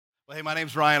Well, hey, my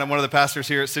name's Ryan. I'm one of the pastors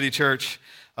here at City Church.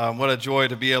 What a joy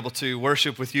to be able to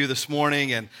worship with you this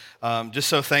morning, and just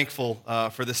so thankful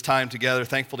for this time together.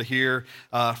 Thankful to hear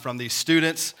from these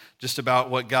students just about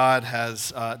what God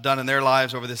has done in their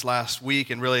lives over this last week,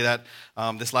 and really that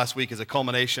this last week is a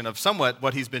culmination of somewhat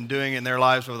what He's been doing in their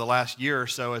lives over the last year or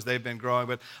so as they've been growing.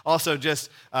 But also just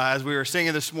as we were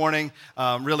singing this morning,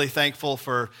 really thankful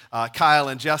for Kyle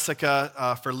and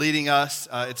Jessica for leading us.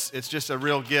 It's just a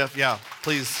real gift. Yeah,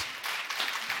 please.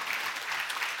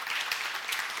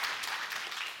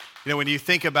 You know, when you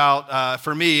think about,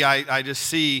 for me, I just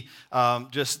see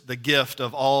just the gift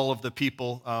of all of the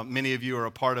people. Many of you are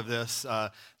a part of this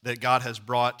that God has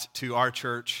brought to our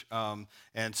church.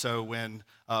 And so when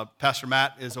Pastor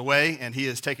Matt is away and he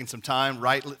is taking some time,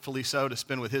 rightfully so, to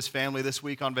spend with his family this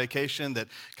week on vacation, that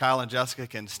Kyle and Jessica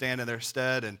can stand in their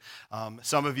stead. And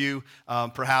some of you,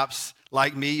 perhaps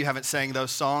like me, you haven't sang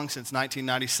those songs since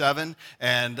 1997,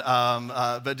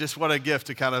 but just what a gift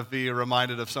to kind of be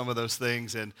reminded of some of those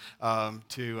things and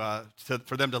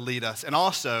for them to lead us. And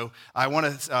also, I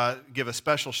want to give a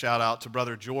special shout out to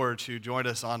Brother George, who joined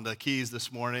us on the keys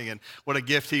this morning, and what a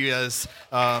gift he is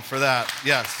for that.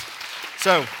 Yes.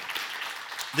 So,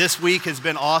 this week has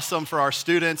been awesome for our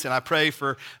students, and I pray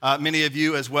for many of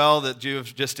you as well that you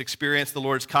have just experienced the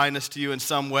Lord's kindness to you in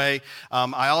some way.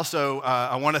 I also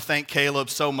want to thank Caleb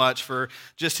so much for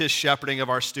just his shepherding of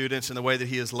our students and the way that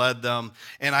he has led them.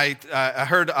 And I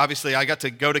heard, obviously, I got to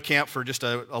go to camp for just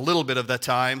a little bit of that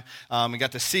time and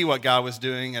got to see what God was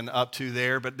doing and up to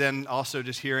there, but then also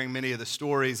just hearing many of the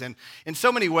stories. And in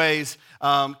so many ways,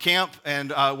 camp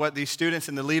and what these students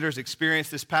and the leaders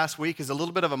experienced this past week is a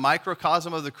little bit of a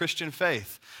microcosm of the Christian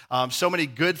faith. So many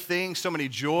good things, so many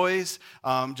joys,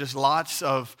 just lots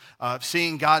of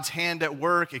seeing God's hand at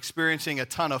work, experiencing a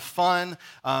ton of fun,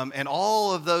 and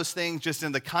all of those things just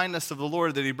in the kindness of the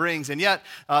Lord that He brings. And yet,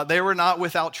 they were not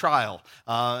without trial,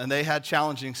 and they had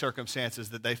challenging circumstances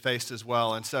that they faced as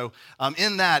well. And so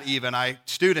in that even,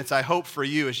 students, I hope for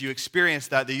you as you experience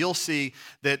that you'll see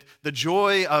that the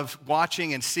joy of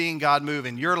watching and seeing God move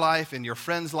in your life, in your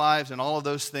friends' lives, and all of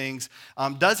those things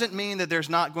doesn't mean that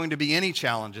there's not going to be any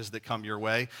challenges that come your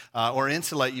way or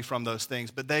insulate you from those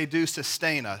things, but they do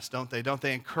sustain us, don't they? Don't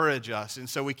they encourage us? And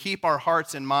so we keep our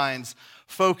hearts and minds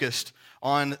focused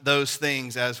on those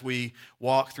things as we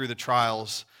walk through the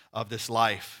trials of this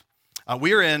life.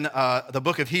 We're in the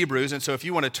book of Hebrews, and so if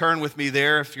you want to turn with me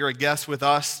there, if you're a guest with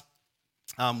us,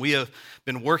 we have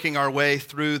been working our way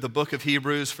through the book of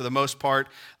Hebrews for the most part.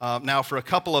 Now for a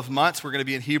couple of months, we're going to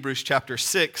be in Hebrews chapter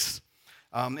 6.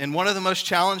 And one of the most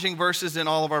challenging verses in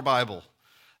all of our Bible.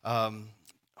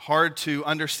 Hard to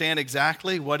understand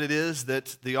exactly what it is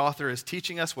that the author is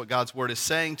teaching us, what God's Word is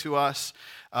saying to us.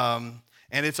 And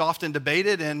it's often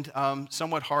debated and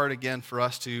somewhat hard, again, for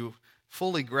us to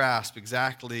fully grasp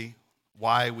exactly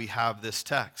why we have this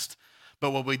text. But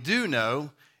what we do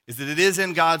know is that it is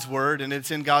in God's Word, and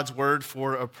it's in God's Word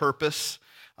for a purpose,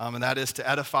 and that is to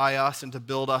edify us and to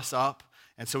build us up.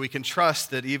 And so we can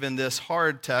trust that even this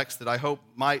hard text that I hope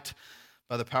might,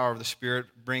 by the power of the Spirit,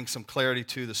 bring some clarity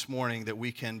to this morning, that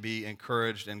we can be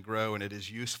encouraged and grow, and it is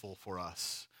useful for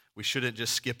us. We shouldn't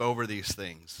just skip over these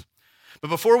things. But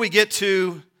before we get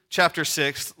to chapter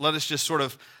 6, let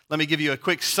me give you a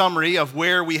quick summary of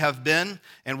where we have been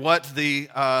and what the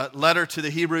letter to the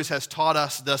Hebrews has taught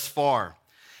us thus far.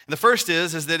 And the first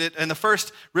is that in the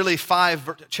first really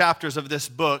 5 chapters of this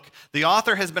book, the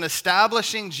author has been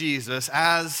establishing Jesus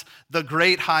as the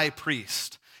great high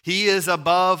priest. He is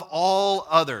above all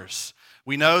others.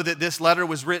 We know that this letter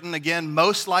was written, again,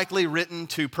 most likely written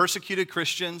to persecuted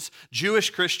Christians,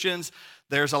 Jewish Christians.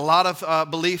 There's a lot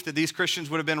of belief that these Christians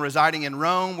would have been residing in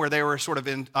Rome, where they were sort of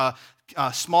in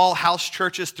small house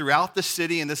churches throughout the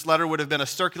city, and this letter would have been a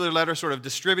circular letter sort of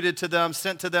distributed to them,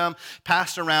 sent to them,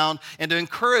 passed around, and to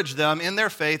encourage them in their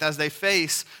faith as they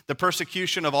face the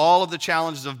persecution of all of the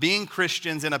challenges of being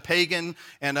Christians in a pagan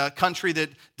and a country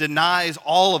that denies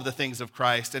all of the things of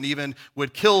Christ and even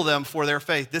would kill them for their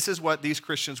faith. This is what these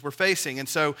Christians were facing. And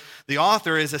so the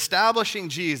author is establishing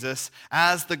Jesus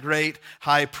as the great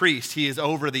high priest. He is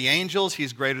over the angels.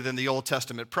 He's greater than the Old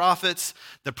Testament prophets,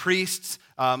 the priests,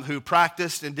 who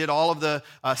practiced and did all of the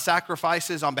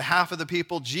sacrifices on behalf of the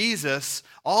people. Jesus,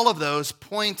 all of those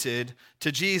pointed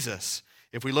to Jesus.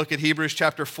 If we look at Hebrews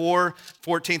chapter 4,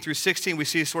 14 through 16, we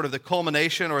see sort of the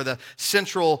culmination or the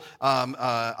central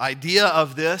idea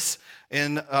of this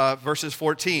in verses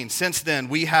 14. Since then,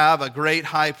 we have a great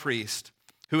high priest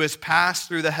who has passed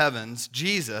through the heavens,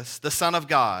 Jesus, the Son of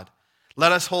God.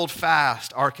 Let us hold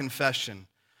fast our confession.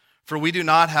 For we do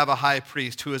not have a high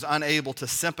priest who is unable to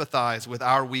sympathize with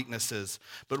our weaknesses,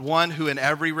 but one who in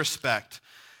every respect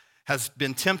has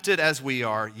been tempted as we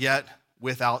are, yet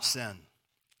without sin.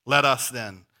 Let us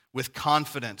then, with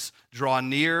confidence, draw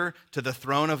near to the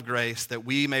throne of grace that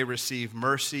we may receive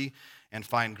mercy and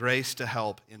find grace to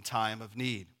help in time of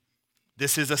need.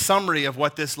 This is a summary of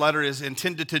what this letter is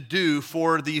intended to do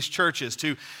for these churches,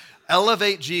 to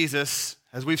elevate Jesus.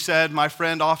 As we've said, my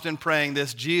friend often praying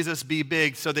this, Jesus be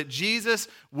big, so that Jesus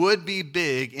would be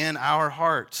big in our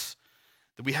hearts.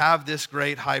 That we have this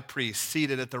great high priest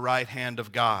seated at the right hand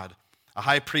of God, a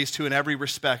high priest who in every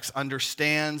respect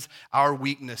understands our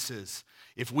weaknesses.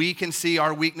 If we can see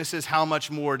our weaknesses, how much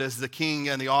more does the King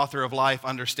and the author of life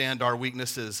understand our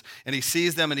weaknesses? And he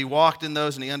sees them and he walked in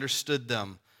those and he understood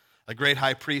them. A great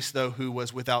high priest, though, who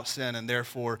was without sin and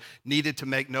therefore needed to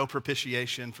make no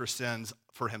propitiation for sins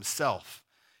for himself.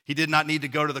 He did not need to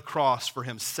go to the cross for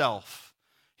himself.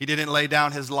 He didn't lay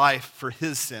down his life for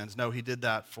his sins. No, he did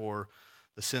that for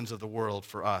the sins of the world,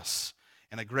 for us.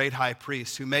 And a great high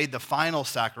priest who made the final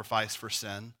sacrifice for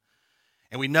sin.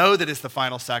 And we know that it's the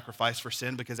final sacrifice for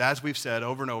sin because, as we've said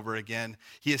over and over again,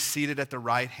 he is seated at the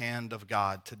right hand of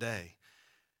God today.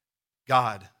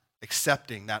 God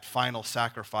accepting that final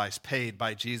sacrifice paid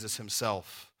by Jesus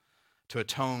himself to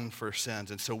atone for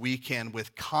sins. And so we can,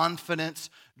 with confidence,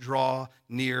 draw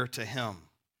near to him.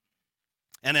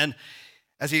 And then,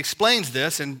 as he explains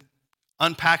this and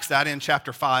unpacks that in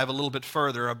chapter 5 a little bit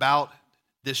further about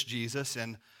this Jesus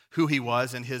and who he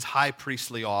was and his high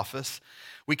priestly office,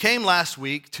 we came last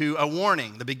week to a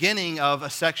warning, the beginning of a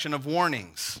section of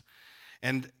warnings.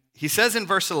 And he says in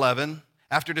verse 11,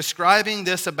 after describing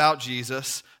this about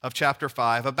Jesus of chapter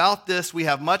 5, about this we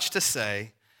have much to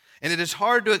say, and it is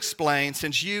hard to explain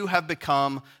since you have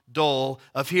become dull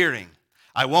of hearing.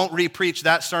 I won't re-preach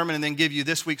that sermon and then give you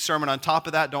this week's sermon on top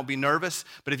of that. Don't be nervous.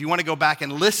 But if you want to go back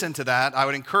and listen to that, I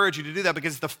would encourage you to do that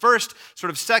because it's the first sort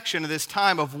of section of this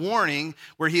time of warning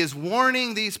where he is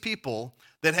warning these people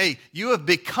that, hey, you have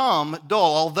become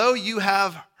dull. Although you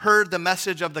have heard the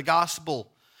message of the gospel,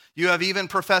 you have even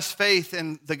professed faith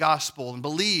in the gospel and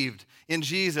believed in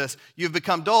Jesus, you've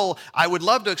become dull. I would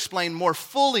love to explain more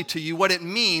fully to you what it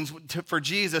means for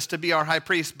Jesus to be our high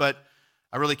priest, but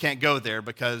I really can't go there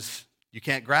because you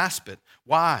can't grasp it.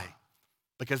 Why?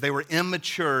 Because they were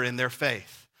immature in their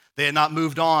faith. They had not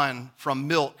moved on from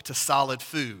milk to solid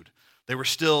food. They were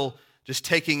still just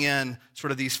taking in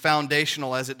sort of these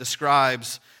foundational, as it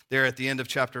describes there at the end of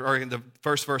chapter, or in the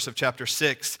first verse of chapter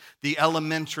 6, the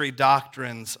elementary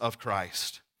doctrines of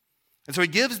Christ. And so he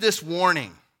gives this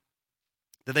warning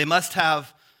that they must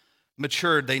have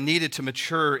matured. They needed to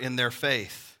mature in their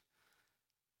faith.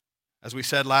 As we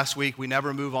said last week, we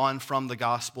never move on from the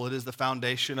gospel. It is the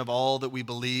foundation of all that we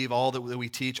believe, all that we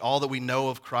teach, all that we know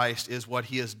of Christ is what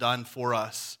he has done for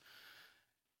us.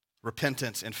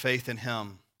 Repentance and faith in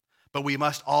him. But we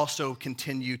must also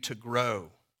continue to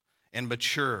grow and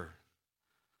mature.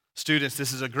 Students,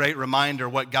 this is a great reminder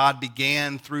what God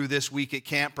began through this week at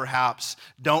camp, perhaps.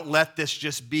 Don't let this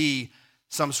just be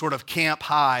some sort of camp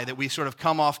high that we sort of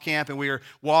come off camp and we are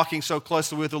walking so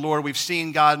closely with the Lord. We've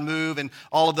seen God move and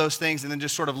all of those things and then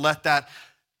just sort of let that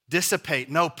dissipate.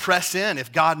 No, press in.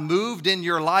 If God moved in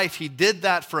your life, he did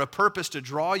that for a purpose to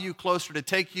draw you closer, to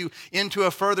take you into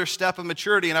a further step of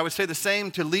maturity. And I would say the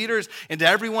same to leaders and to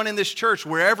everyone in this church,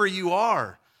 wherever you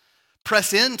are.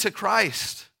 Press into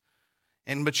Christ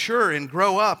and mature and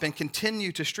grow up and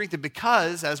continue to strengthen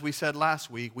because, as we said last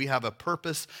week, we have a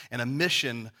purpose and a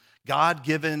mission,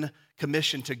 God-given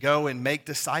commission to go and make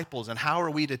disciples. And how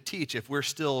are we to teach if we're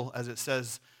still, as it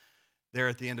says there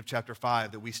at the end of chapter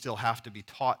 5, that we still have to be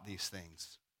taught these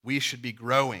things? We should be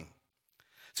growing.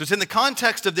 So it's in the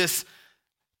context of this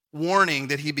warning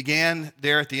that he began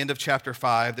there at the end of chapter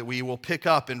 5 that we will pick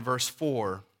up in verse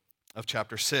 4 of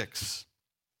chapter 6.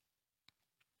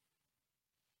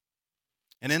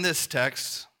 And in this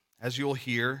text, as you'll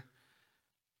hear,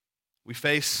 we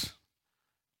face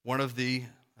one of the,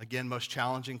 again, most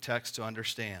challenging texts to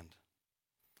understand.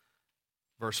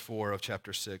 Verse 4 of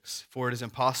chapter 6. For it is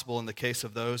impossible in the case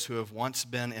of those who have once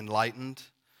been enlightened,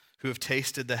 who have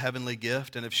tasted the heavenly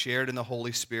gift and have shared in the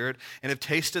Holy Spirit, and have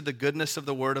tasted the goodness of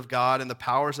the Word of God and the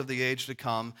powers of the age to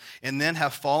come, and then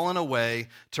have fallen away,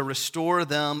 to restore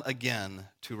them again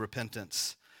to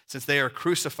repentance, since they are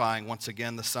crucifying once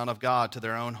again the Son of God to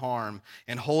their own harm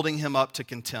and holding him up to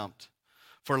contempt.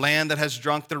 For land that has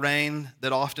drunk the rain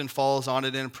that often falls on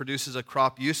it and produces a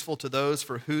crop useful to those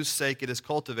for whose sake it is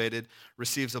cultivated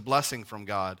receives a blessing from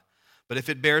God. But if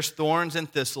it bears thorns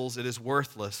and thistles, it is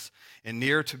worthless and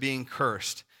near to being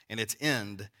cursed, and its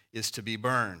end is to be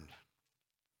burned.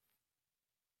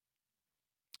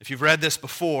 If you've read this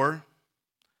before,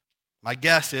 my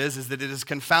guess is that it has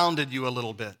confounded you a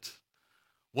little bit.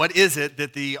 What is it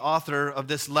that the author of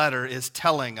this letter is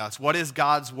telling us? What is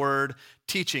God's word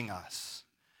teaching us?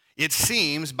 It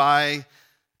seems by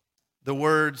the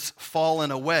words fallen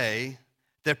away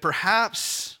that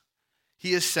perhaps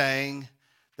he is saying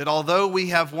that although we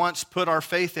have once put our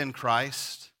faith in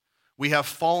Christ, we have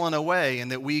fallen away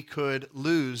and that we could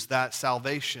lose that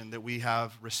salvation that we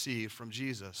have received from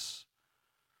Jesus.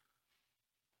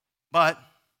 But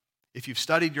if you've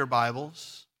studied your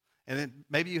Bibles, and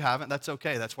maybe you haven't, that's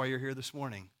okay. That's why you're here this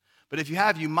morning. But if you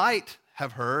have, you might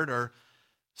have heard or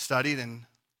studied and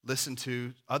listened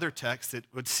to other texts that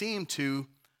would seem to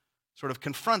sort of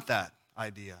confront that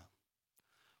idea.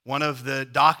 One of the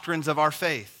doctrines of our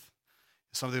faith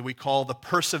is something we call the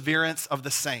perseverance of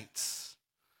the saints.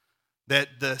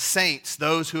 That the saints,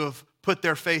 those who have put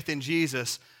their faith in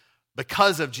Jesus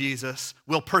because of Jesus,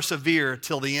 will persevere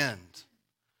till the end.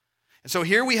 And so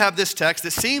here we have this text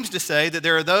that seems to say that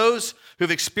there are those who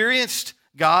have experienced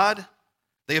God,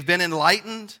 they have been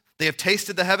enlightened, they have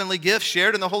tasted the heavenly gift,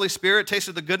 shared in the Holy Spirit,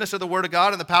 tasted the goodness of the Word of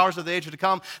God and the powers of the age to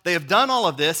come. They have done all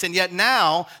of this, and yet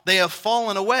now they have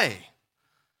fallen away.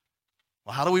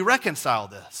 Well, how do we reconcile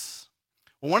this?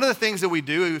 Well, one of the things that we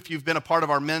do, if you've been a part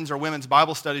of our men's or women's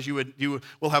Bible studies, you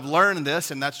will have learned this,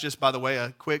 and that's just, by the way,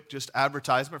 a quick just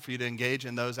advertisement for you to engage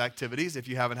in those activities if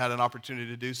you haven't had an opportunity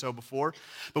to do so before.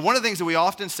 But one of the things that we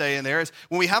often say in there is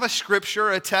when we have a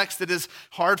scripture, a text that is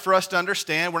hard for us to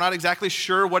understand, we're not exactly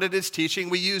sure what it is teaching,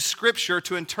 we use scripture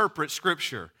to interpret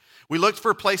scripture. We look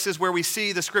for places where we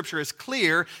see the scripture is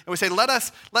clear, and we say, let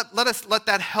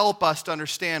that help us to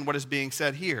understand what is being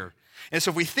said here. And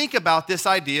so if we think about this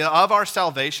idea of our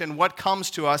salvation, what comes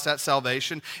to us at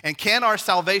salvation, and can our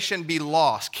salvation be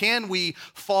lost? Can we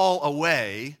fall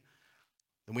away?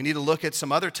 Then we need to look at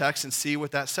some other texts and see what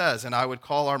that says. And I would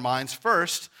call our minds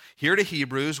first here to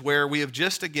Hebrews, where we have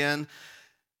just again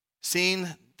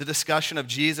seen the discussion of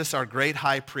Jesus, our great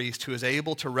high priest, who is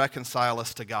able to reconcile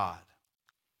us to God.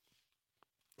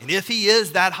 And if he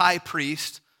is that high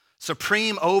priest,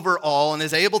 supreme over all, and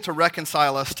is able to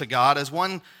reconcile us to God, as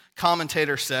one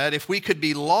commentator said, if we could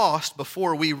be lost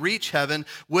before we reach heaven,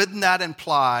 wouldn't that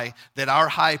imply that our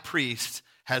high priest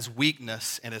has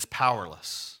weakness and is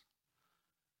powerless?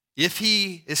 If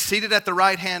he is seated at the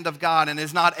right hand of God and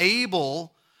is not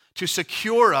able to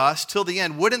secure us till the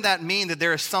end, wouldn't that mean that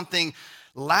there is something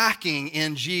lacking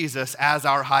in Jesus as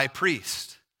our high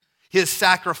priest? His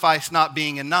sacrifice not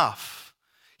being enough.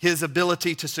 His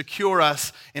ability to secure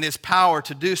us and his power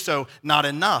to do so not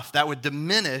enough. That would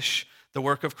diminish the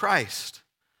work of Christ.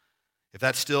 If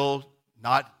that's still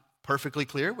not perfectly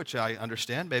clear, which I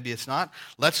understand, maybe it's not,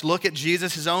 let's look at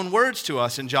Jesus' own words to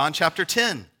us in John chapter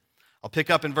 10. I'll pick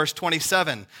up in verse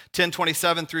 27.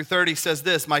 10:27 through 30 says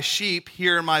this, "My sheep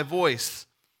hear my voice,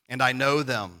 and I know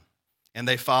them, and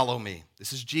they follow me."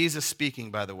 This is Jesus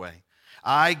speaking, by the way.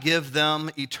 "I give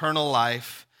them eternal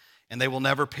life, and they will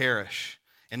never perish,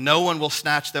 and no one will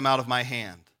snatch them out of my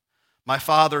hand. My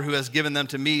Father who has given them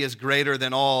to me is greater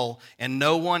than all, and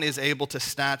no one is able to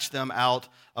snatch them out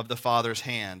of the Father's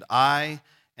hand. I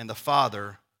and the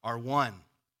Father are one."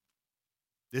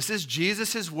 This is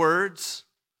Jesus' words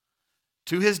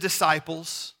to his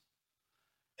disciples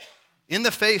in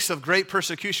the face of great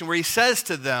persecution, where he says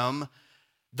to them,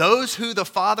 "Those who the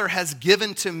Father has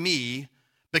given to me,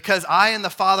 because I and the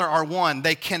Father are one,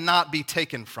 they cannot be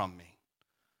taken from me."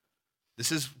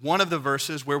 This is one of the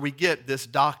verses where we get this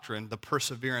doctrine, the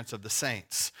perseverance of the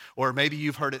saints. Or maybe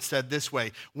you've heard it said this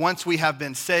way, once we have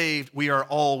been saved, we are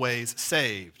always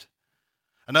saved.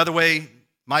 Another way,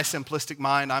 my simplistic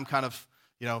mind, I'm kind of,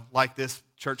 like this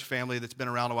church family that's been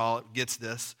around a while, it gets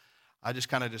this. I just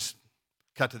kind of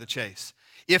cut to the chase.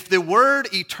 If the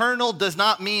word eternal does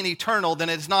not mean eternal, then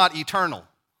it's not eternal.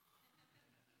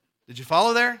 Did you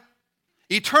follow there?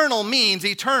 Eternal means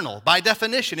eternal. By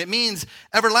definition, it means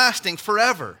everlasting,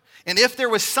 forever. And if there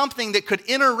was something that could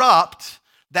interrupt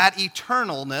that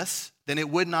eternalness, then it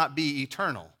would not be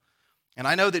eternal. And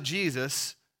I know that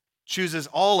Jesus chooses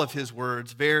all of his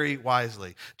words very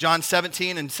wisely. John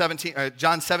 17 and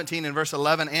verse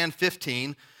 11 and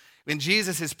 15, when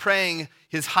Jesus is praying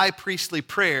his high priestly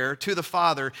prayer to the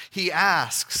Father, he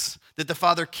asks that the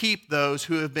Father keep those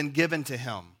who have been given to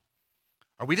him.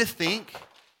 Are we to think,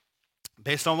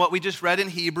 based on what we just read in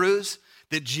Hebrews,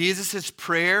 that Jesus'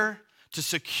 prayer to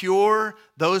secure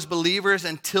those believers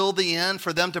until the end,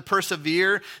 for them to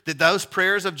persevere, that those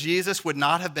prayers of Jesus would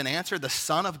not have been answered? The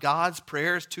Son of God's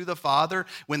prayers to the Father,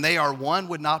 when they are one,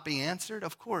 would not be answered?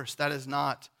 Of course, that is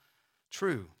not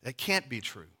true. It can't be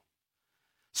true.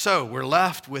 So we're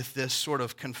left with this sort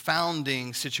of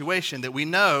confounding situation that we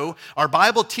know our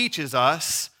Bible teaches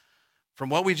us from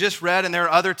what we just read, and there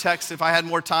are other texts, if I had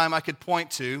more time, I could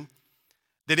point to,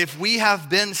 that if we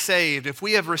have been saved, if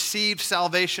we have received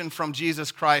salvation from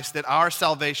Jesus Christ, that our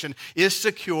salvation is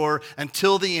secure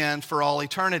until the end for all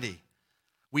eternity.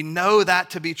 We know that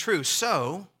to be true.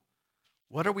 So,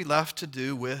 what are we left to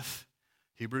do with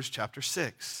Hebrews chapter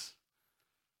 6?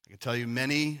 I can tell you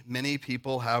many, many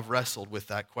people have wrestled with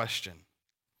that question.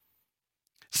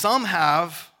 Some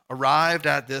have arrived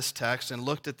at this text and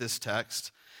looked at this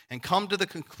text and come to the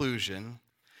conclusion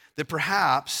that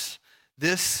perhaps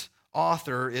this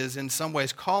author is in some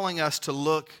ways calling us to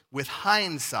look with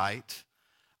hindsight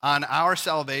on our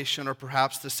salvation or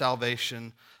perhaps the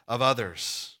salvation of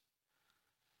others.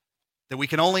 That we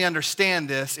can only understand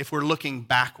this if we're looking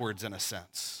backwards in a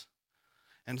sense.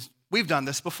 And we've done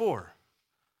this before.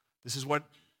 This is what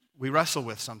we wrestle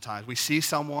with sometimes. We see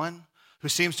someone who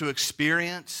seems to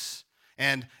experience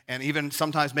and even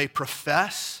sometimes may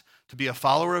profess to be a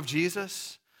follower of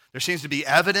Jesus. There seems to be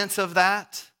evidence of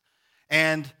that.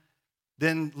 And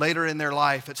then later in their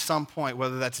life, at some point,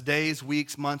 whether that's days,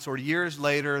 weeks, months, or years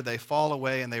later, they fall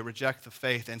away and they reject the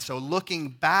faith. And so looking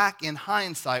back in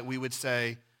hindsight, we would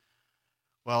say,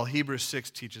 well, Hebrews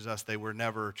 6 teaches us they were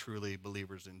never truly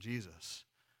believers in Jesus.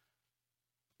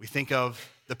 We think of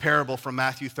the parable from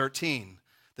Matthew 13,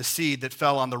 the seed that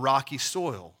fell on the rocky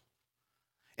soil.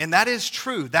 And that is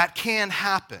true. That can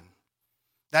happen.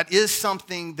 That is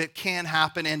something that can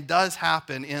happen and does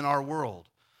happen in our world.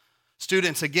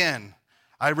 Students, again,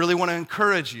 I really want to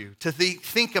encourage you to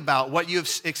think about what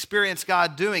you've experienced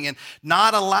God doing and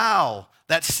not allow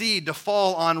that seed to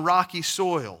fall on rocky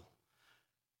soil.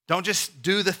 Don't just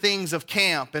do the things of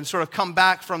camp and sort of come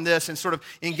back from this and sort of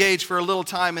engage for a little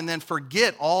time and then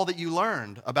forget all that you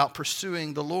learned about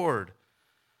pursuing the Lord.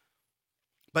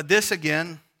 But this,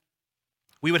 again,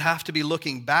 we would have to be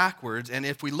looking backwards. And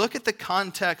if we look at the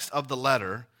context of the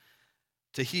letter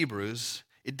to Hebrews,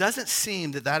 it doesn't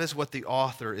seem that that is what the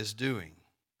author is doing.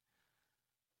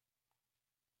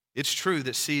 It's true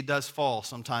that seed does fall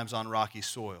sometimes on rocky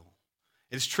soil.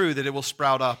 It's true that it will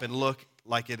sprout up and look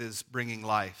like it is bringing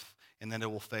life, and then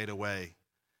it will fade away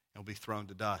and will be thrown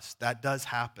to dust. That does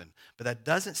happen, but that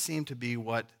doesn't seem to be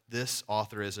what this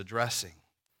author is addressing.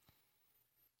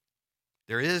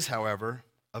 There is, however,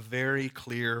 a very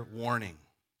clear warning.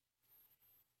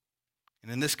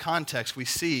 And in this context, we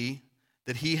see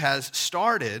that he has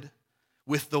started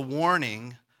with the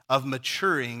warning of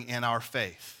maturing in our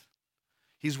faith.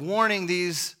 He's warning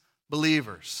these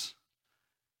believers.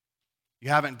 You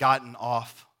haven't gotten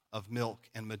off of milk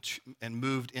and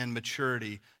moved in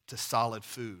maturity to solid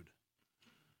food.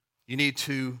 You need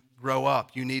to grow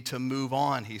up. You need to move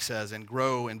on, he says, and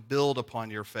grow and build upon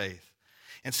your faith.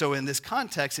 And so in this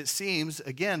context, it seems,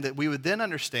 again, that we would then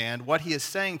understand what he is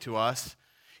saying to us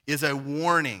is a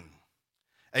warning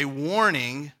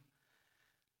that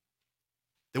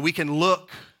we can look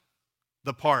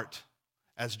the part,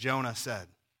 as Jonah said.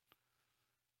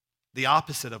 The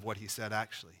opposite of what he said,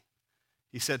 actually.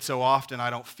 He said, so often I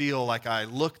don't feel like I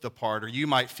look the part, or you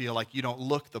might feel like you don't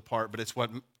look the part, but it's what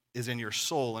is in your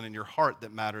soul and in your heart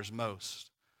that matters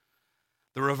most.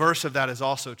 The reverse of that is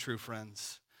also true,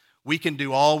 friends. We can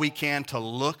do all we can to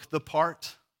look the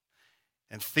part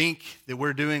and think that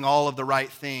we're doing all of the right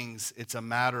things. It's a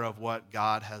matter of what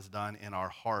God has done in our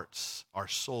hearts, our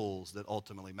souls, that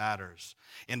ultimately matters.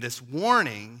 And this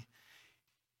warning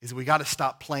is we got to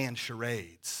stop playing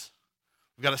charades.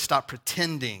 We've got to stop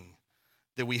pretending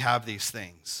that we have these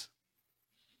things.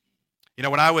 You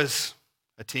know, when I was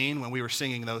a teen, when we were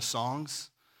singing those songs,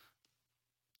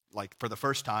 like for the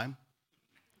first time,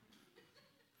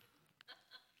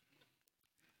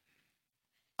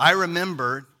 I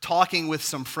remember talking with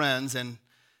some friends, and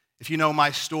if you know my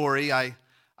story, I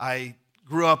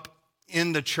grew up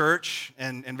in the church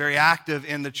and very active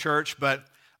in the church, but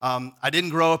I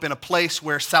didn't grow up in a place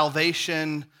where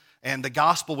salvation and the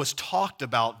gospel was talked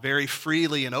about very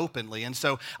freely and openly. And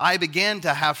so I began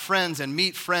to have friends and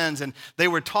meet friends, and they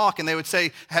would talk, and they would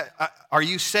say, are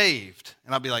you saved?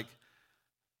 And I'd be like,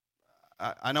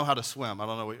 I know how to swim. I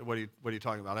don't know, what are you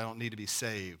talking about? I don't need to be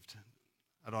saved.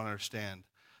 I don't understand.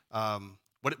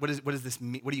 What does this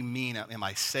mean? What do you mean, am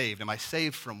I saved? Am I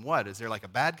saved from what? Is there like a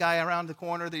bad guy around the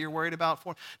corner that you're worried about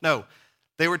for? No,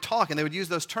 they would talk, and they would use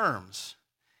those terms.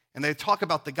 And they'd talk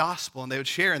about the gospel, and they would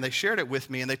share, and they shared it with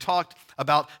me, and they talked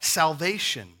about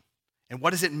salvation. And what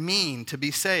does it mean to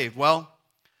be saved? Well,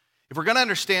 if we're going to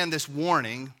understand this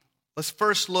warning, let's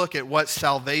first look at what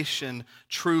salvation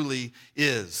truly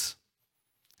is.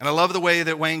 And I love the way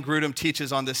that Wayne Grudem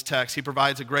teaches on this text. He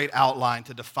provides a great outline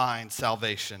to define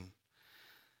salvation.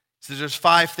 So there's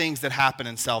 5 things that happen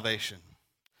in salvation.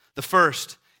 The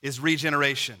first is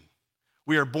regeneration.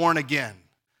 We are born again.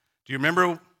 Do you remember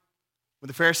when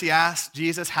the Pharisee asked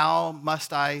Jesus, how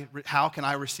can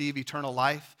I receive eternal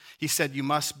life? He said, you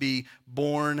must be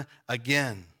born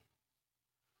again.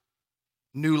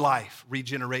 New life,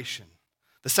 regeneration.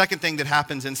 The second thing that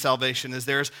happens in salvation is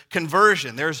there's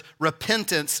conversion. There's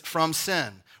repentance from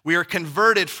sin. We are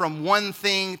converted from one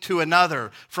thing to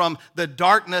another, from the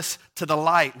darkness to the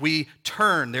light. We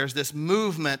turn. There's this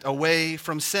movement away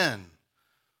from sin.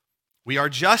 We are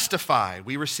justified.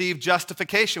 We receive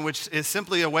justification, which is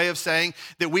simply a way of saying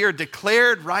that we are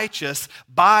declared righteous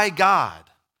by God.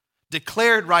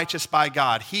 Declared righteous by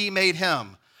God. He made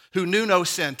him who knew no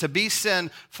sin to be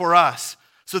sin for us,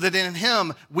 so that in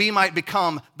him we might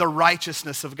become the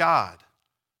righteousness of God.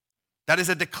 That is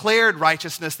a declared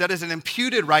righteousness. That is an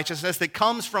imputed righteousness that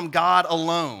comes from God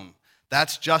alone.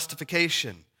 That's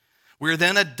justification. We're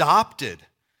then adopted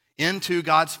into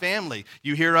God's family.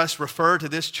 You hear us refer to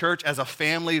this church as a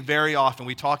family very often.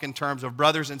 We talk in terms of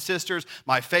brothers and sisters,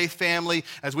 my faith family.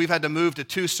 As we've had to move to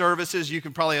 2 services, you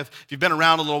can probably have, if you've been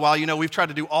around a little while, you know we've tried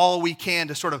to do all we can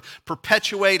to sort of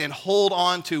perpetuate and hold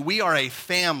on to. We are a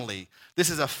family. This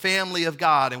is a family of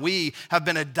God, and we have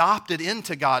been adopted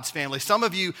into God's family. Some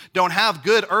of you don't have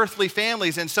good earthly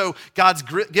families, and so God's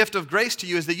gift of grace to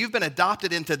you is that you've been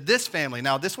adopted into this family.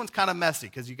 Now, this one's kind of messy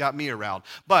because you got me around,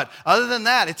 but other than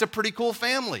that, it's a pretty cool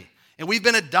family, and we've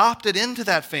been adopted into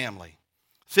that family.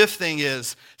 Fifth thing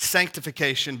is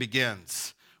sanctification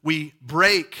begins. We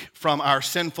break from our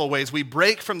sinful ways. We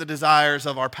break from the desires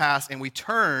of our past, and we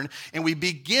turn, and we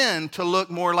begin to look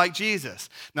more like Jesus.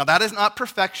 Now, that is not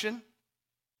perfection.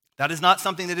 That is not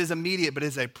something that is immediate, but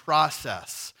is a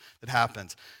process that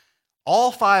happens.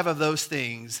 All 5 of those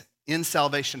things in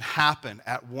salvation happen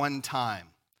at one time.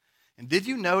 And did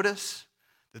you notice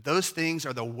that those things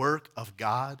are the work of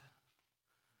God?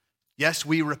 Yes,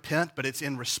 we repent, but it's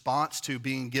in response to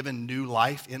being given new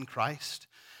life in Christ.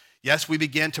 Yes, we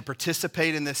begin to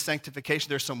participate in this sanctification.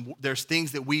 There's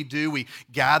things that we do. We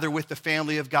gather with the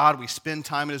family of God. We spend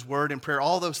time in his word and prayer,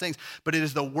 all those things. But it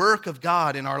is the work of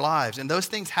God in our lives. And those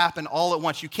things happen all at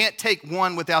once. You can't take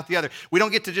one without the other. We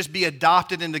don't get to just be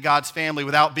adopted into God's family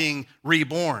without being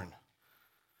reborn.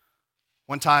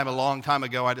 One time, a long time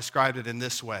ago, I described it in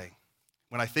this way.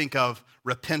 When I think of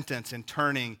repentance and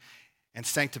turning and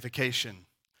sanctification,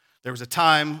 there was a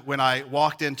time when I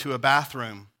walked into a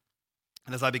bathroom,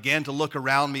 and as I began to look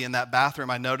around me in that bathroom,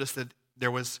 I noticed that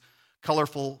there was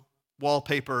colorful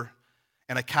wallpaper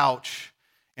and a couch,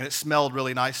 and it smelled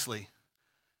really nicely.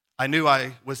 I knew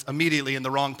I was immediately in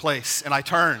the wrong place, and I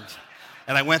turned,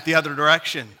 and I went the other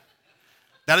direction.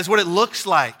 That is what it looks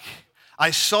like. I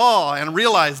saw and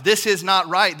realized this is not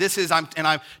right. And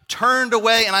I turned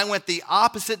away and I went the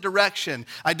opposite direction.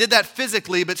 I did that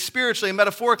physically, but spiritually and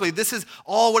metaphorically, this is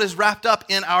all what is wrapped up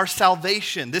in our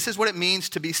salvation. This is what it means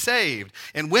to be saved.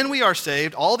 And when we are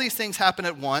saved, all these things happen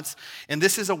at once, and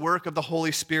this is a work of the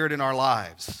Holy Spirit in our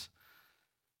lives.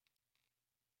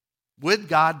 Would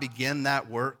God begin that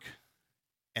work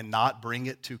and not bring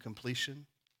it to completion?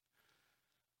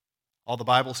 All the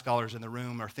Bible scholars in the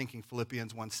room are thinking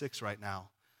Philippians 1:6 right now.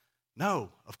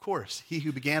 No, of course. He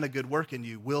who began a good work in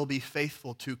you will be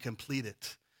faithful to complete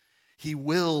it. He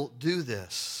will do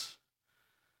this.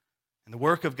 And the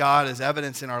work of God is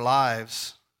evidence in our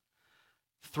lives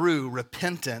through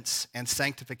repentance and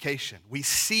sanctification. We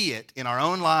see it in our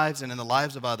own lives and in the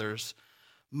lives of others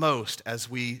most as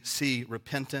we see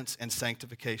repentance and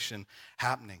sanctification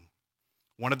happening.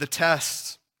 One of the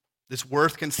tests that's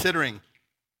worth considering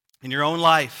in your own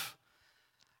life,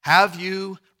 have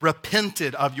you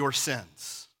repented of your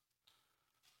sins?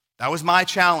 That was my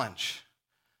challenge.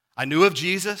 I knew of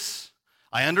Jesus.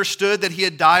 I understood that he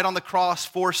had died on the cross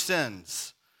for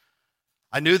sins.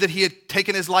 I knew that he had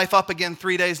taken his life up again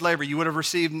 3 days later. You would have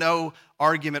received no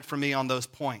argument from me on those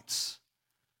points.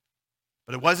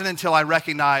 But it wasn't until I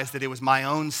recognized that it was my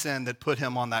own sin that put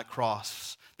him on that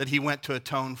cross, that he went to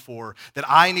atone for, that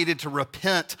I needed to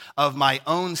repent of my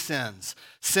own sins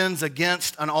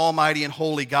against an almighty and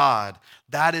holy God.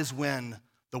 That is when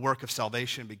the work of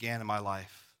salvation began in my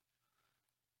life.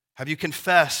 Have you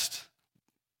confessed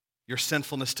your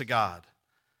sinfulness to God?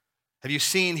 Have you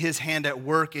seen his hand at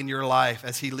work in your life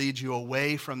as he leads you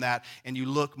away from that and you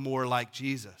look more like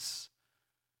Jesus?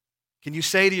 Can you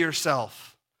say to yourself,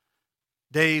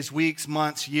 days, weeks,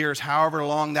 months, years, however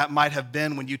long that might have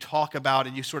been when you talk about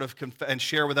and you sort of and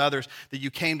share with others that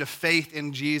you came to faith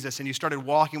in Jesus and you started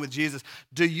walking with Jesus,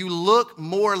 do you look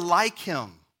more like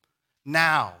him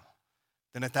now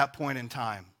than at that point in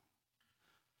time?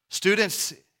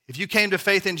 Students, if you came to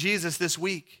faith in Jesus this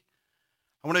week,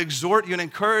 I want to exhort you and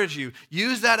encourage you,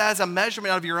 use that as a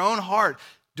measurement of your own heart.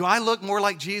 Do I look more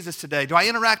like Jesus today? Do I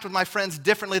interact with my friends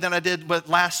differently than I did with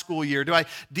last school year? Do I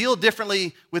deal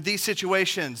differently with these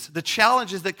situations? The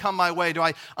challenges that come my way, do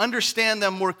I understand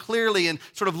them more clearly and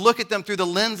sort of look at them through the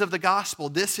lens of the gospel?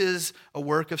 This is a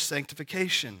work of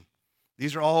sanctification.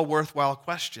 These are all worthwhile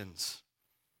questions.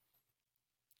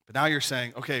 But now you're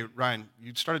saying, okay, Ryan,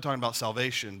 you started talking about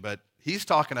salvation, but he's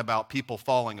talking about people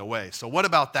falling away. So what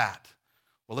about that?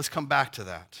 Well, let's come back to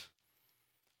that.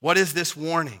 What is this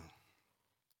warning?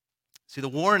 See, the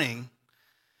warning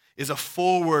is a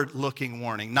forward-looking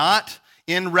warning. Not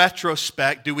in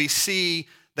retrospect do we see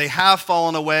they have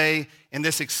fallen away, and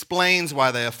this explains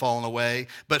why they have fallen away,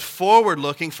 but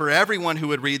forward-looking for everyone who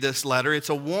would read this letter. It's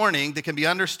a warning that can be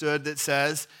understood that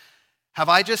says, have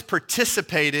I just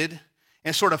participated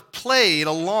and sort of played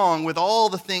along with all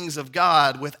the things of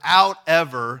God without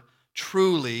ever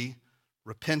truly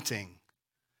repenting,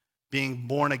 being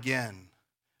born again,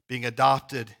 being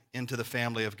adopted into the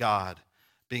family of God,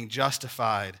 being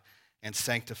justified and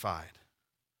sanctified?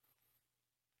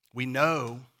 We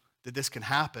know that this can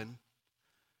happen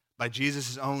by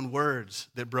Jesus' own words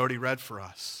that Brody read for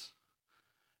us.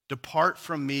 Depart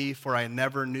from me, for I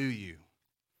never knew you.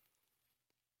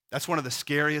 That's one of the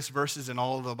scariest verses in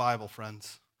all of the Bible,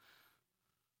 friends.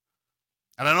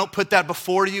 And I don't put that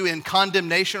before you in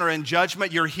condemnation or in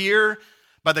judgment. You're here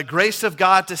by the grace of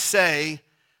God to say,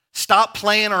 stop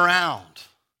playing around.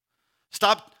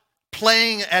 Stop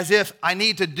playing as if I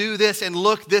need to do this and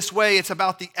look this way. It's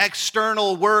about the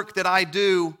external work that I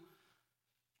do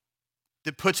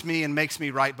that puts me and makes me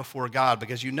right before God.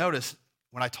 Because you notice,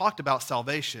 when I talked about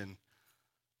salvation,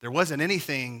 there wasn't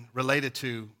anything related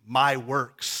to my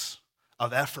works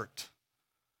of effort.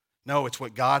 No, it's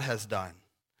what God has done.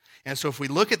 And so if we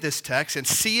look at this text and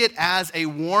see it as a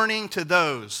warning to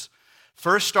those,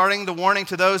 first starting the warning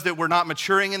to those that were not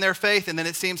maturing in their faith, and then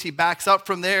it seems he backs up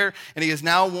from there, and he is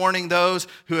now warning those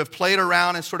who have played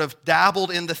around and sort of dabbled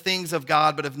in the things of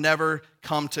God but have never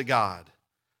come to God.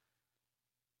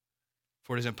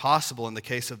 For it is impossible in the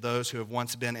case of those who have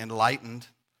once been enlightened.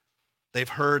 They've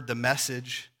heard the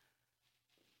message.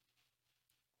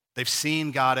 They've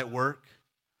seen God at work.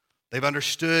 They've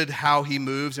understood how he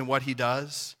moves and what he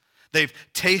does. They've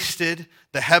tasted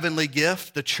the heavenly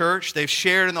gift, the church. They've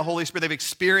shared in the Holy Spirit. They've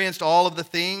experienced all of the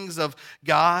things of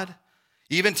God.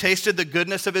 Even tasted the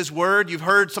goodness of his word. You've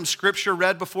heard some scripture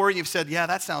read before. And you've said, yeah,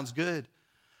 that sounds good.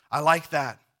 I like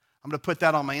that. I'm going to put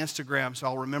that on my Instagram so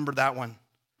I'll remember that one.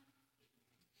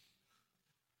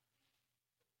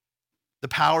 The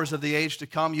powers of the age to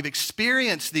come. You've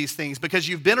experienced these things because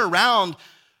you've been around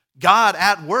God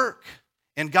at work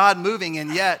and God moving,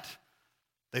 and yet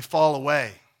they fall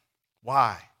away.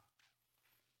 Why?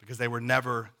 Because they were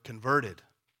never converted.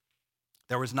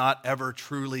 There was not ever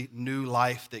truly new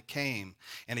life that came.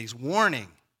 And he's warning,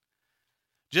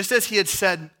 just as he had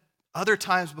said other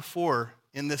times before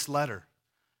in this letter,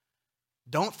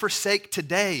 don't forsake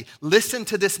today. Listen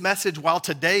to this message while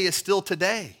today is still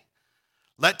today.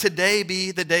 Let today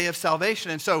be the day of salvation.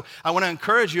 And so I want to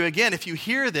encourage you again, if you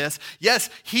hear this,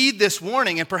 yes, heed this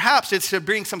warning. And perhaps it's to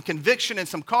bring some conviction and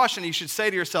some caution. You should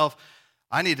say to yourself,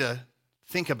 I need to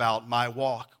think about my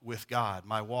walk with God,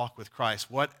 my walk with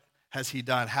Christ. What has he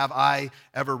done? Have I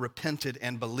ever repented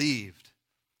and believed?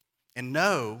 And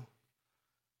know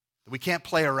that we can't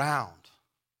play around.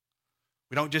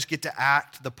 We don't just get to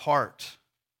act the part,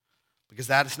 because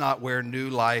that is not where new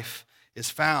life is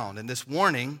found. And this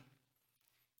warning,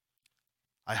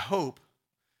 I hope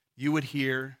you would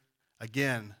hear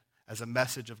again as a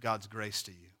message of God's grace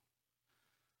to you.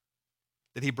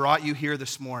 That he brought you here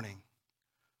this morning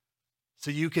so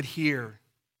you could hear.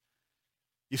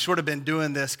 You've sort of been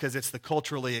doing this because it's the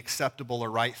culturally acceptable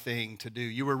or right thing to do.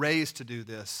 You were raised to do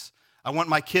this. I want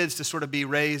my kids to sort of be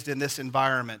raised in this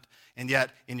environment, and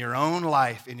yet in your own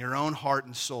life, in your own heart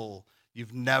and soul,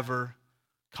 you've never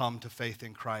come to faith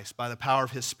in Christ. By the power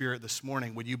of his Spirit this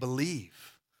morning, would you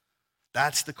believe?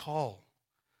 That's the call.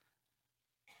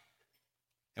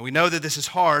 And we know that this is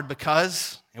hard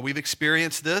because, and we've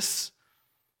experienced this,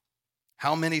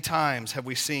 how many times have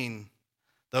we seen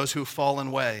those who've fallen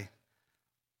away?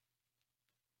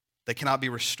 They cannot be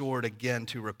restored again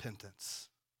to repentance.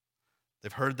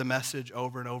 They've heard the message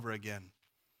over and over again.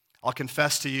 I'll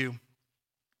confess to you,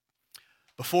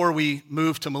 before we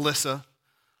moved to Melissa,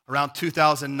 around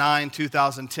 2009,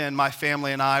 2010, my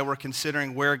family and I were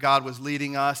considering where God was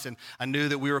leading us, and I knew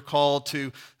that we were called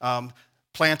to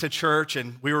plant a church,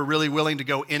 and we were really willing to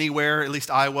go anywhere. At least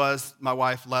I was. My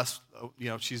wife, less,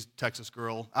 she's a Texas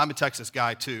girl. I'm a Texas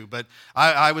guy too, but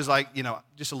I was like,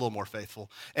 just a little more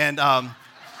faithful. And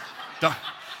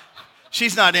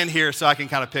She's not in here, so I can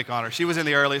kind of pick on her. She was in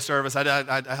the early service.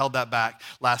 I held that back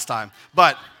last time.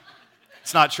 But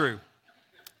it's not true.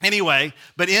 Anyway,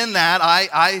 but in that,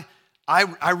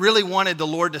 I really wanted the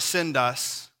Lord to send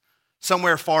us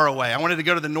somewhere far away. I wanted to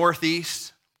go to the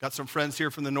Northeast. Got some friends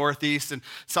here from the Northeast, and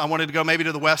so I wanted to go maybe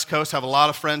to the West Coast. I have a lot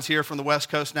of friends here from the West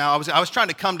Coast now. I was trying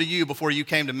to come to you before you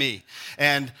came to me.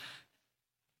 And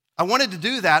I wanted to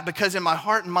do that because in my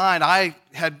heart and mind, I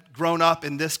had grown up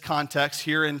in this context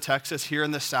here in Texas, here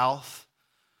in the South,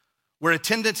 where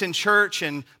attendance in church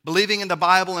and believing in the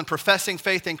Bible and professing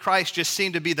faith in Christ just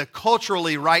seemed to be the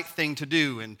culturally right thing to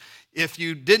do. And if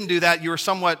you didn't do that, you were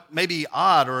somewhat maybe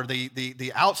odd or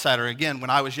the outsider, again, when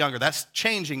I was younger. That's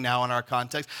changing now in our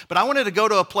context. But I wanted to go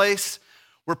to a place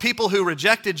where people who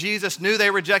rejected Jesus knew they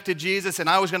rejected Jesus, and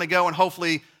I was going to go and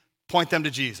hopefully point them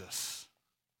to Jesus.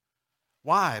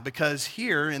 Why? Because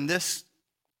here in this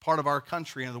part of our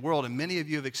country and the world, and many of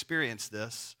you have experienced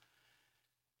this,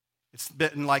 it's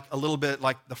been like a little bit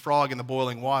like the frog in the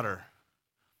boiling water.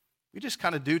 We just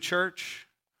kind of do church.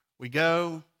 We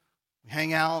go, we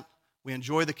hang out, we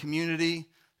enjoy the community.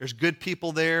 There's good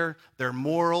people there. They're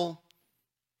moral.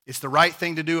 It's the right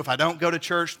thing to do. If I don't go to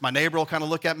church, my neighbor will kind of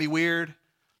look at me weird.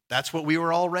 That's what we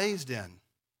were all raised in.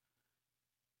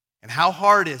 And how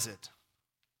hard is it?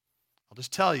 I'll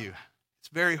just tell you, it's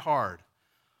very hard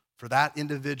for that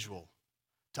individual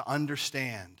to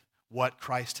understand what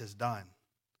Christ has done,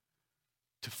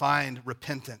 to find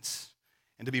repentance,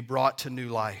 and to be brought to new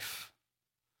life.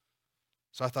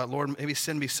 So I thought, Lord, maybe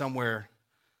send me somewhere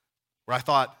where I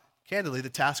thought, candidly, the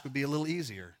task would be a little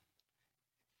easier.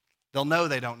 They'll know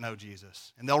they don't know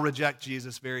Jesus, and they'll reject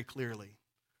Jesus very clearly,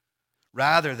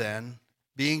 rather than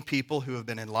being people who have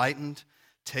been enlightened,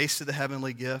 tasted the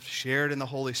heavenly gift, shared in the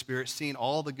Holy Spirit, seen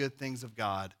all the good things of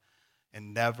God,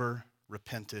 and never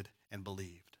repented and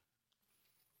believed.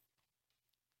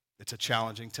 It's a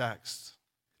challenging text.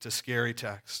 It's a scary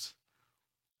text.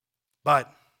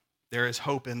 But there is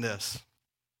hope in this.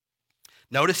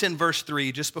 Notice in verse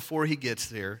 3, just before he gets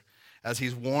there, as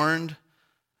he's warned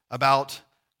about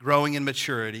growing in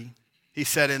maturity, he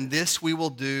said, "And this we will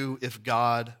do if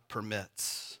God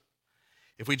permits."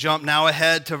 If we jump now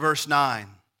ahead to verse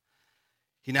 9,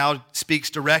 he now speaks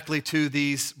directly to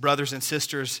these brothers and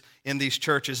sisters in these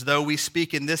churches. "Though we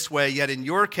speak in this way, yet in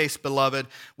your case, beloved,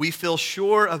 we feel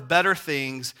sure of better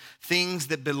things, things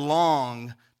that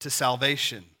belong to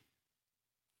salvation."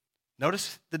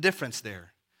 Notice the difference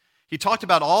there. He talked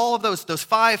about all of those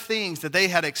 5 things that they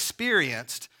had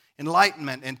experienced,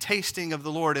 enlightenment and tasting of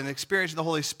the Lord and experiencing the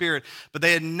Holy Spirit, but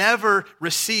they had never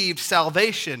received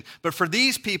salvation. But for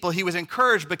these people, he was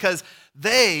encouraged because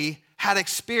they had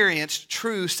experienced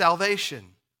true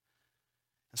salvation.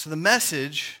 And so the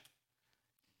message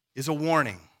is a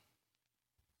warning.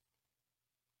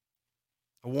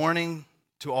 A warning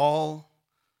to all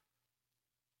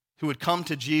who would come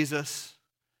to Jesus,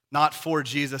 not for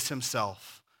Jesus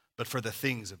himself, but for the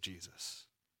things of Jesus.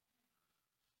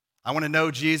 I want to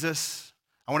know Jesus.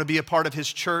 I want to be a part of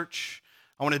his church.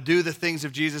 I want to do the things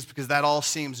of Jesus because that all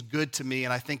seems good to me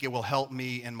and I think it will help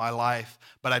me in my life.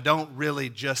 But I don't really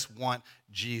just want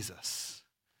Jesus.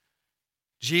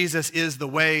 Jesus is the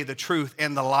way, the truth,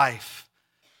 and the life,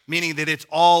 meaning that it's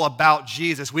all about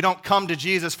Jesus. We don't come to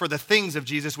Jesus for the things of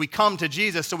Jesus. We come to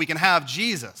Jesus so we can have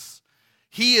Jesus.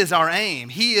 He is our aim.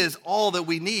 He is all that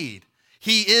we need.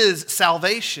 He is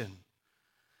salvation.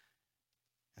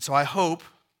 And so I hope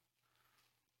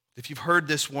if you've heard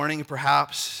this warning,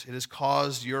 perhaps it has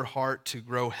caused your heart to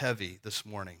grow heavy this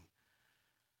morning.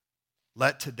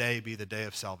 Let today be the day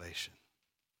of salvation.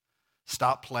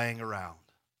 Stop playing around.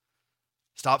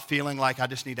 Stop feeling like I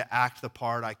just need to act the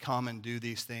part. I come and do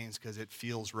these things because it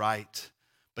feels right,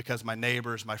 because my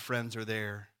neighbors, my friends are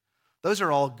there. Those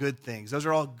are all good things. Those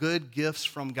are all good gifts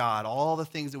from God, all the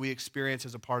things that we experience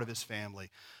as a part of his family.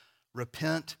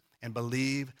 Repent and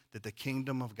believe that the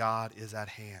kingdom of God is at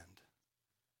hand.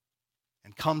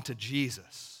 And come to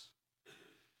Jesus.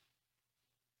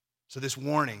 So this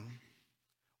warning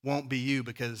won't be you,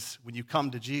 because when you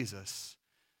come to Jesus,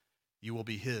 you will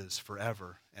be his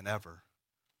forever and ever.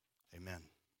 Amen.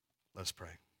 Let's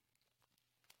pray.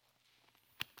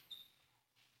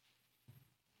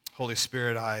 Holy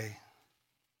Spirit, I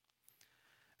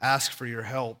ask for your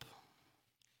help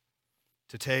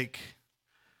to take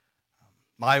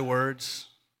my words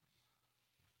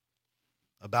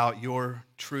about your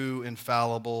true,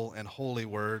 infallible, and holy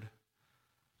word.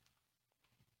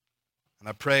 And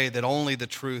I pray that only the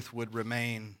truth would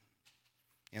remain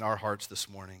in our hearts this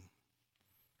morning.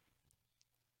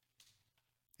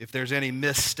 If there's any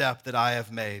misstep that I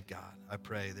have made, God, I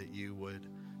pray that you would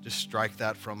just strike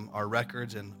that from our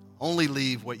records and only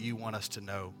leave what you want us to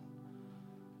know.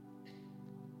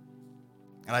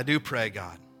 And I do pray,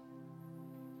 God,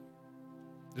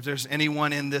 if there's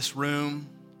anyone in this room,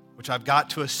 which I've got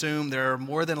to assume there are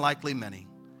more than likely many,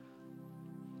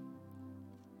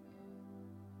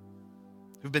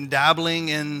 who've been dabbling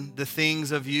in the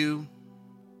things of you,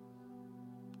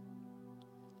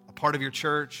 a part of your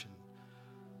church,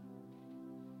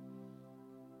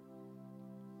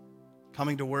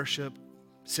 coming to worship,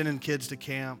 sending kids to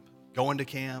camp, going to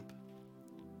camp,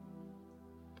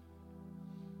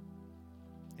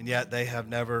 and yet they have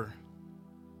never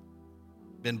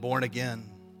been born again,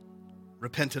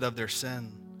 repented of their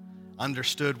sin,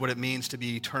 understood what it means to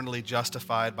be eternally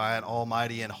justified by an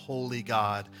almighty and holy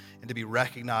God, and to be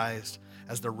recognized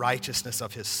as the righteousness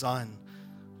of his Son.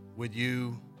 Would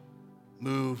you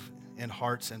move in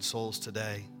hearts and souls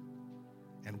today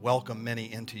and welcome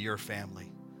many into your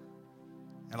family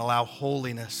and allow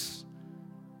holiness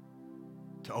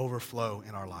to overflow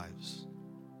in our lives?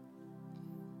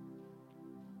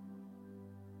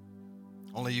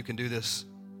 Only you can do this,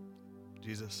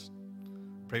 Jesus.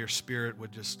 Pray your Spirit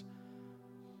would just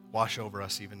wash over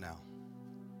us even now.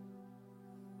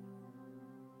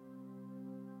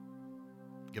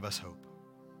 Give us hope.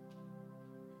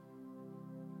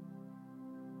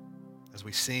 As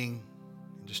we sing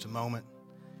in just a moment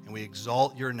and we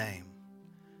exalt your name,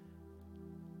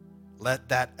 let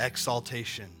that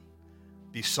exaltation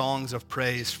be songs of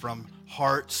praise from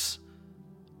hearts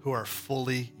who are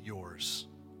fully yours,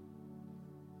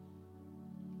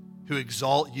 who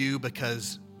exalt you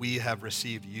because we have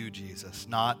received you, Jesus,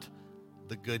 not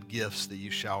the good gifts that you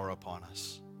shower upon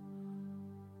us.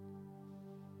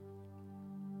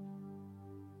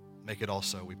 Make it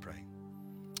also, we pray.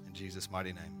 In Jesus'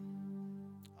 mighty name,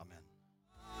 amen.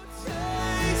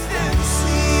 Taste and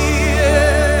see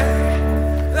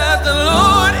that the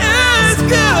Lord is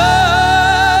good.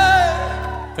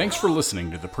 Thanks for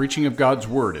listening to the preaching of God's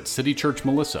Word at City Church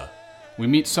Melissa. We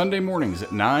meet Sunday mornings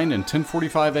at 9 and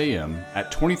 10:45 a.m.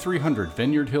 at 2300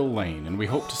 Vineyard Hill Lane, and we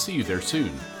hope to see you there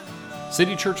soon.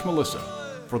 City Church Melissa,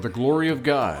 for the glory of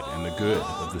God and the good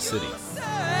of the city.